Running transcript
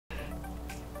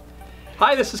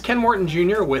Hi, this is Ken Morton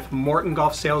Jr. with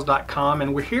MortonGolfSales.com,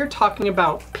 and we're here talking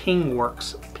about PING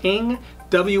WRX, PING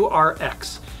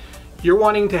WRX. You're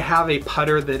wanting to have a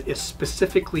putter that is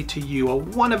specifically to you, a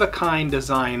one-of-a-kind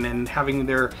design, and having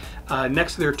their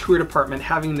next to their tour department,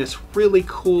 having this really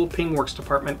cool PING WRX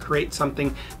department create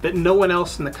something that no one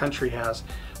else in the country has.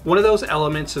 One of those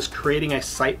elements is creating a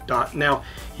sight dot. Now,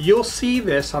 you'll see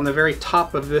this on the very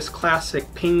top of this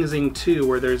classic Ping Zing 2,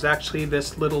 where there's actually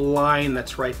this little line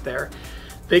that's right there.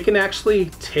 They can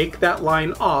actually take that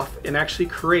line off and actually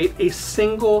create a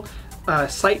single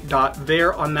sight dot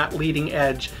there on that leading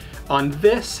edge on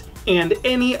this and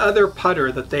any other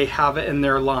putter that they have in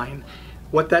their line.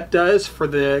 What that does for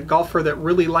the golfer that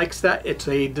really likes that, it's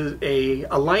a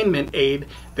alignment aid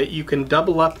that you can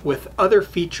double up with other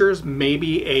features,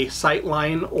 maybe a sight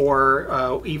line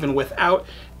or even without,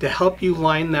 to help you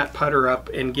line that putter up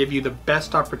and give you the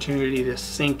best opportunity to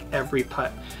sink every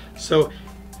putt. So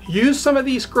use some of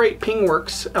these great PING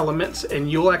WRX elements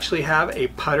and you'll actually have a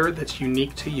putter that's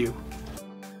unique to you.